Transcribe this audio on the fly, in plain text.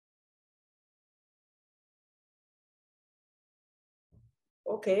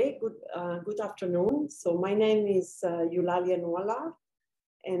Okay, good afternoon. So my name is Eulalia Nualart,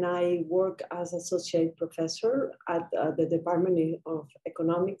 and I work as associate professor at the Department of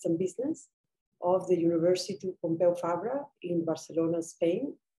Economics and Business of the University Pompeu Fabra in Barcelona,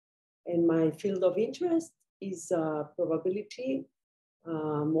 Spain. And my field of interest is probability,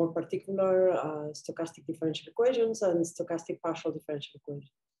 more particular stochastic differential equations and stochastic partial differential equations.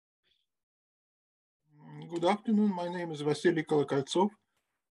 Good afternoon. My name is Vassili Kolokoltsov.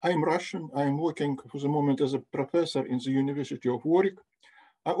 I'm Russian. I'm working for the moment as a professor in the University of Warwick.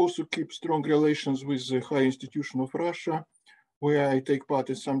 I also keep strong relations with the High Institution of Russia, where I take part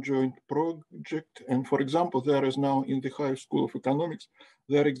in some joint project. And for example, there is now in the High School of Economics,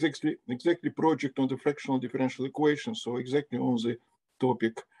 there is exactly project on the fractional differential equations. So exactly on the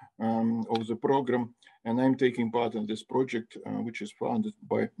topic of the program. And I'm taking part in this project, which is funded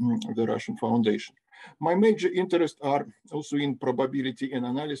by the Russian Foundation. My major interests are also in probability and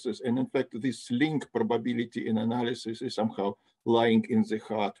analysis. And in fact, this link probability and analysis is somehow lying in the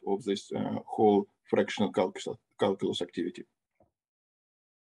heart of this whole fractional calculus activity.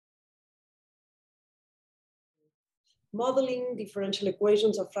 Modeling differential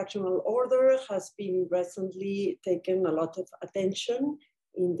equations of fractional order has been recently taken a lot of attention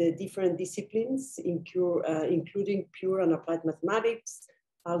in the different disciplines, including pure and applied mathematics,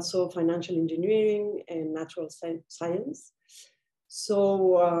 also financial engineering and natural science.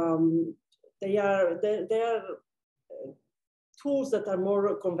 So they are tools that are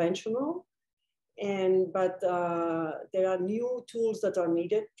more conventional, but there are new tools that are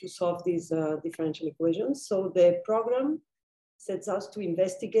needed to solve these differential equations. So the program sets us to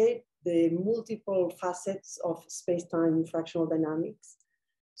investigate the multiple facets of space-time fractional dynamics.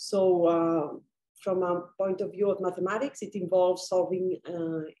 So from a point of view of mathematics, it involves solving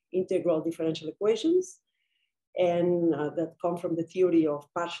integral differential equations and that come from the theory of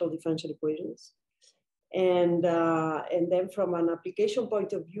partial differential equations. And then from an application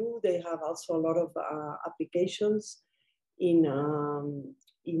point of view, they have also a lot of applications in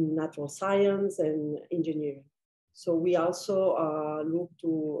natural science and engineering. So we also look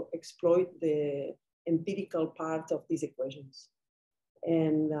to exploit the empirical part of these equations.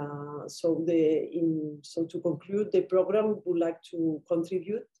 And so to conclude, the program would like to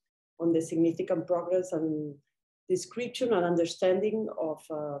contribute on the significant progress and description and understanding of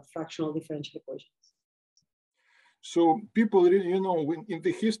fractional differential equations. So people really, in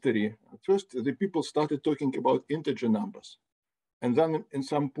the history, first the people started talking about integer numbers. And then at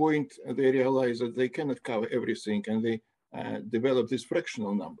some point they realized that they cannot cover everything, and they developed these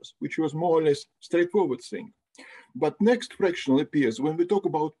fractional numbers, which was more or less straightforward thing. But next fractional appears when we talk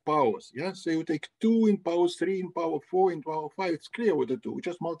about powers. Yeah, so you take 2 in power 3 in power 4 in power 5. It's clear what to do. We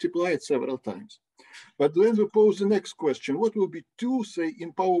just multiply it several times. But then we pose the next question: what will be 2, say,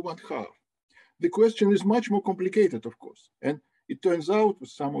 in power 1/2? The question is much more complicated, of course. And it turns out, with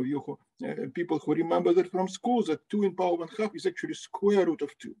some of you people who remember that from school, that 2 in power 1/2 is actually square root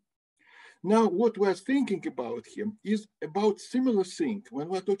of 2. Now, what we're thinking about here is about similar thing when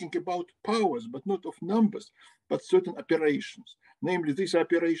we're talking about powers, but not of numbers, but certain operations, namely these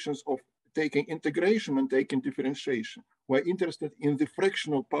operations of taking integration and taking differentiation. We're interested in the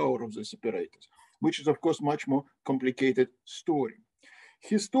fractional power of these operators, which is, of course, much more complicated story.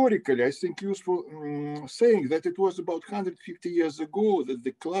 Historically, I think useful saying that it was about 150 years ago that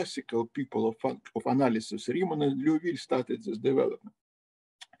the classical people of analysis, Riemann and Liouville, started this development.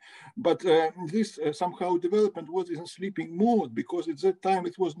 But this somehow development was in sleeping mode, because at that time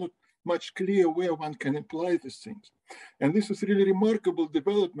it was not much clear where one can apply these things. And this is really remarkable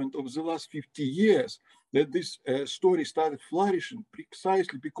development of the last 50 years, that this story started flourishing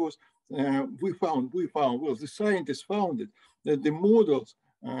precisely because the scientists found it, that the models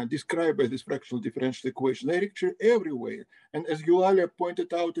described by this fractional differential equation, they're actually everywhere. And as Eulalia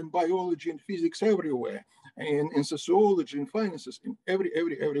pointed out, in biology and physics everywhere, in sociology and finances, in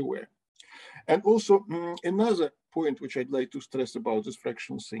everywhere. And also another point which I'd like to stress about this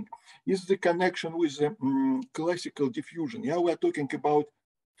fractional thing is the connection with the classical diffusion. Yeah, we're talking about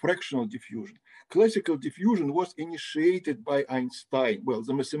fractional diffusion. Classical diffusion was initiated by Einstein. Well,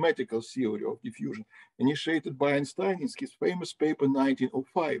 the mathematical theory of diffusion initiated by Einstein in his famous paper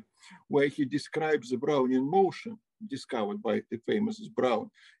 1905, where he describes the Brownian motion discovered by the famous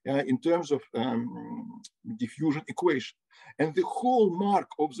Brown in terms of diffusion equation. And the hallmark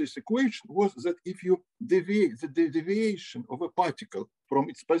of this equation was that if you deviate, the deviation of a particle from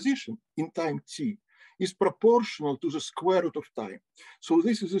its position in time t is proportional to the square root of time. So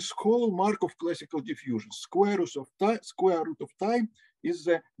this is a hallmark of classical diffusion. Square root of time is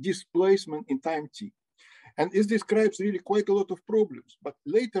the displacement in time t. And it describes really quite a lot of problems. But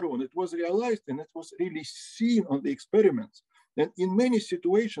later on, it was realized, and it was really seen on the experiments, that in many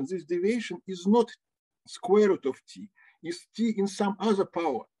situations, this deviation is not square root of t, is t in some other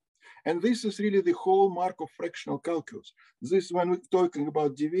power. And this is really the hallmark of fractional calculus. This, when we're talking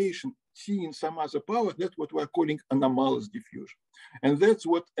about deviation, t in some other power, that's what we're calling anomalous diffusion. And that's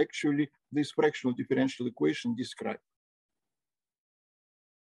what actually this fractional differential equation describes.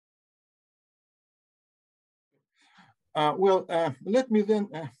 Let me then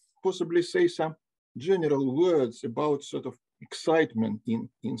possibly say some general words about sort of excitement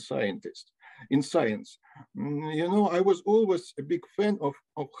in science. You know, I was always a big fan of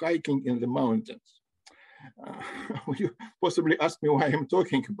hiking in the mountains. You possibly ask me why I'm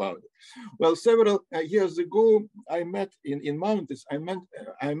talking about it. Well, several years ago, I met in mountains,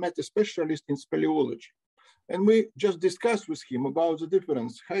 I met a specialist in speleology. And we just discussed with him about the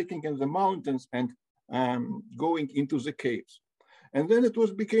difference, hiking in the mountains and going into the caves. And then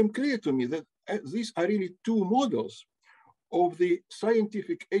it became clear to me that these are really two models of the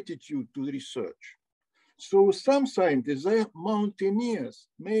scientific attitude to research. So some scientists, they are mountaineers,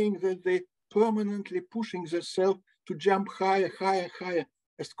 meaning that they permanently pushing themselves to jump higher, higher, higher,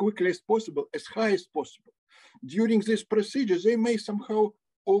 as quickly as possible, as high as possible. During this procedure, they may somehow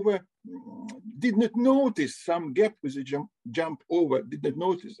did not notice some gap with the jump over, did not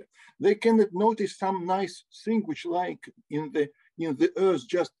notice it. They cannot notice some nice thing which like in the earth,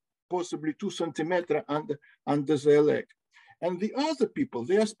 just possibly 2 centimeters under their leg. And the other people,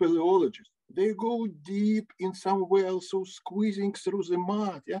 they are speleologists. They go deep in some well, so squeezing through the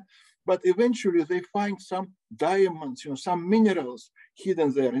mud, yeah. But eventually they find some diamonds, you know, some minerals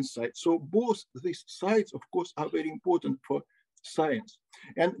hidden there inside. So both these sides, of course, are very important for science.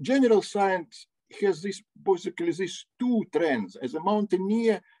 And general science has basically these two trends, as a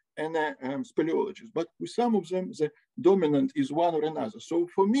mountaineer and a speleologist. But with some of them, the dominant is one or another. So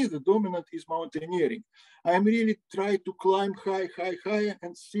for me, the dominant is mountaineering. I'm really trying to climb high, high, higher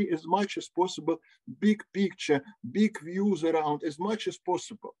and see as much as possible, big picture, big views around as much as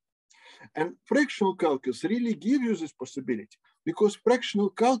possible. And fractional calculus really gives you this possibility, because fractional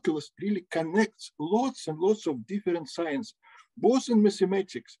calculus really connects lots and lots of different science, both in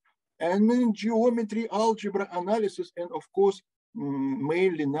mathematics and in geometry, algebra, analysis, and of course,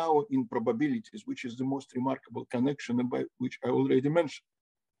 mainly now in probabilities, which is the most remarkable connection about which I already mentioned.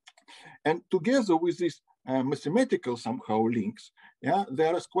 And together with these mathematical somehow links, yeah,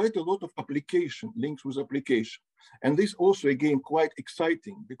 there is quite a lot of application, links with application. And this also, again, quite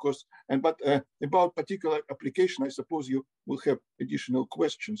exciting because, but about particular application, I suppose you will have additional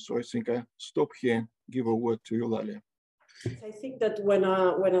questions. So I think I stop here and give a word to Eulalia. I think that when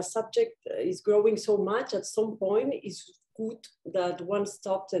a subject is growing so much, at some point, it's good that one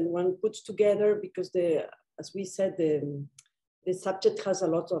stops and one puts together, because as we said, the subject has a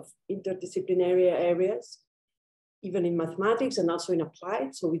lot of interdisciplinary areas, even in mathematics and also in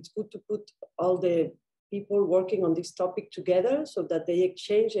applied. So it's good to put all the people working on this topic together so that they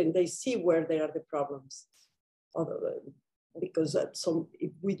exchange and they see where there are the problems. Because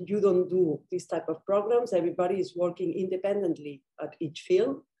if you don't do this type of programs, everybody is working independently at each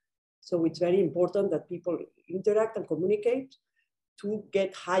field. So it's very important that people interact and communicate to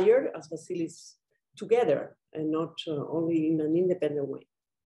get higher, as Vassili is, together and not only in an independent way.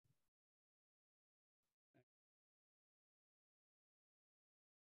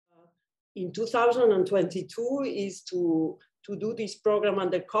 In 2022 is to do this program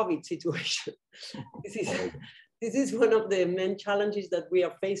under COVID situation. This is one of the main challenges that we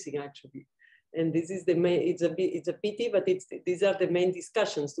are facing, actually. And this is the main, it's a pity, but these are the main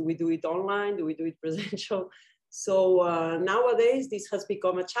discussions. Do we do it online? Do we do it presential? So nowadays, this has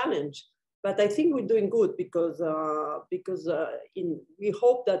become a challenge. But I think we're doing good because we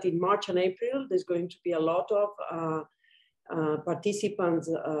hope that in March and April, there's going to be a lot of participants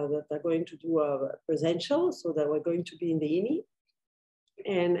that are going to do presential, so that we're going to be in the INI.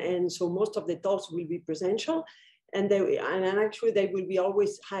 And so most of the talks will be presential. And actually they will be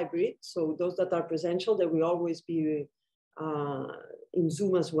always hybrid. So those that are presential, they will always be in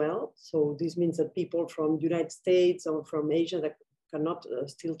Zoom as well. So this means that people from the United States or from Asia that cannot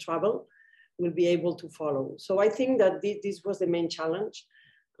still travel will be able to follow. So I think that this was the main challenge,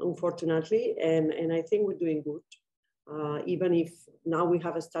 unfortunately. And I think we're doing good. Even if now we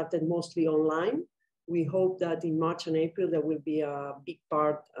have started mostly online, we hope that in March and April, there will be a big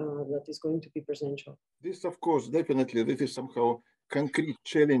part that is going to be presential. This, of course, definitely, this is somehow concrete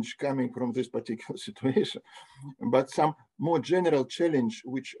challenge coming from this particular situation, but some more general challenge,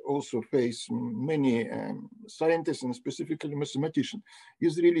 which also face many scientists and specifically mathematicians,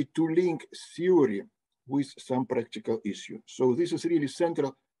 is really to link theory with some practical issue. So this is really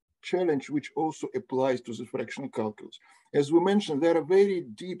central challenge, which also applies to the fractional calculus. As we mentioned, there are very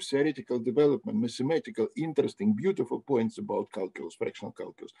deep theoretical development, mathematical, interesting, beautiful points about calculus, fractional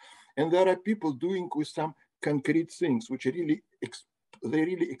calculus. And there are people doing with some concrete things, which really they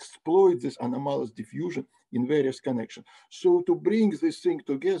really exploit this anomalous diffusion in various connections. So to bring this thing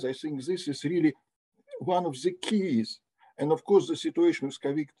together, I think this is really one of the keys. And of course, the situation with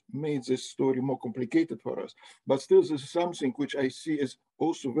COVID made this story more complicated for us. But still, this is something which I see as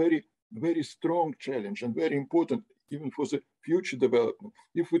also very, very strong challenge and very important even for the future development.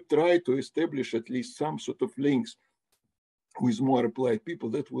 If we try to establish at least some sort of links with more applied people,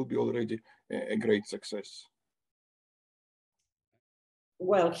 that will be already a great success.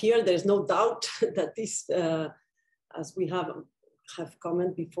 Well, here there's no doubt that this, as we have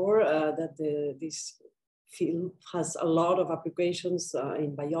commented before, that this field has a lot of applications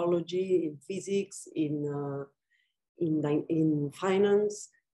in biology, in physics, in finance,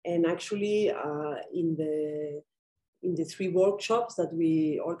 and actually in the 3 workshops that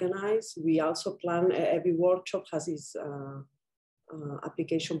we organize, we also plan, every workshop has its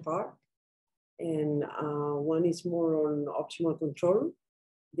application part. And one is more on optimal control.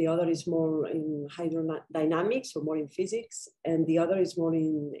 The other is more in hydrodynamics or more in physics. And the other is more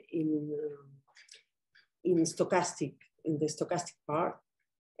in stochastic, in the stochastic part.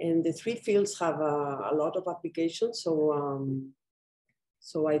 And the 3 fields have a lot of applications.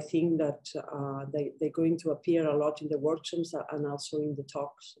 So I think that they're going to appear a lot in the workshops and also in the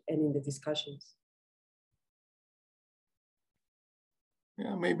talks and in the discussions.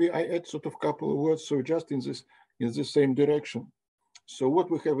 Yeah, maybe I add sort of a couple of words. So just in the same direction. So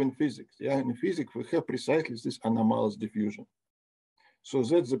what we have in physics, yeah, in physics we have precisely this anomalous diffusion. So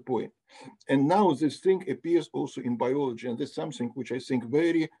that's the point. And now this thing appears also in biology, and that's something which I think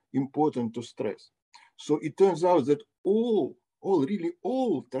very important to stress. So it turns out that really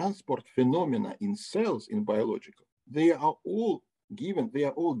all transport phenomena in cells in biological, they are all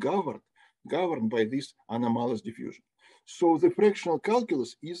governed by this anomalous diffusion. So the fractional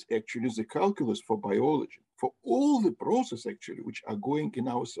calculus is actually the calculus for biology, for all the processes actually which are going in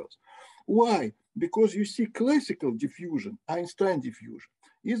our cells. Why? Because you see classical diffusion, Einstein diffusion,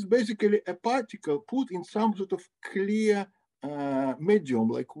 is basically a particle put in some sort of clear medium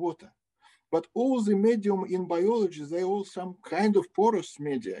like water. But all the medium in biology, they're all some kind of porous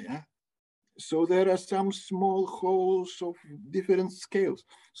media, yeah? So there are some small holes of different scales.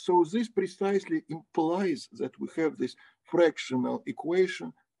 So this precisely implies that we have this fractional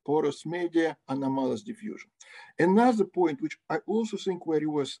equation, porous media, anomalous diffusion. Another point, which I also think very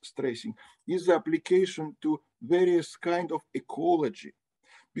worth stressing, is the application to various kind of ecology.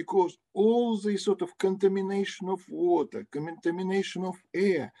 Because all this sort of contamination of water, contamination of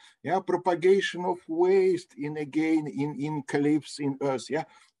air, yeah, propagation of waste in cliffs, in earth, yeah,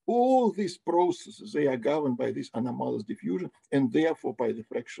 all these processes, they are governed by this anomalous diffusion and therefore by the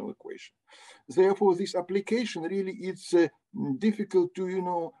fractional equation. Therefore, this application really it's difficult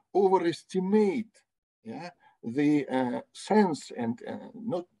to overestimate, yeah, the sense and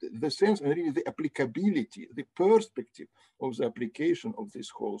not the sense and really the applicability, the perspective of the application of this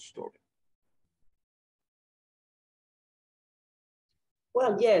whole story.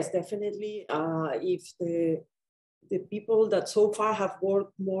 Well, yes, definitely. If the people that so far have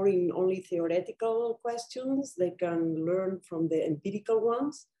worked more in only theoretical questions, they can learn from the empirical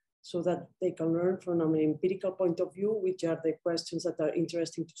ones, so that they can learn from an empirical point of view, which are the questions that are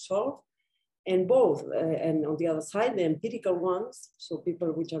interesting to solve. And both, and on the other side, the empirical ones, so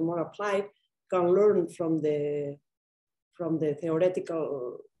people which are more applied, can learn from the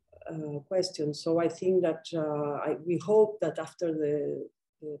theoretical questions. So I think that we hope that after the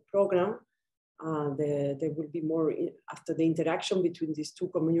program, there will be more, after the interaction between these 2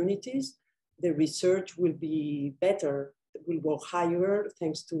 communities, the research will be better, will go higher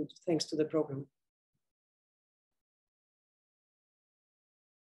thanks to the program.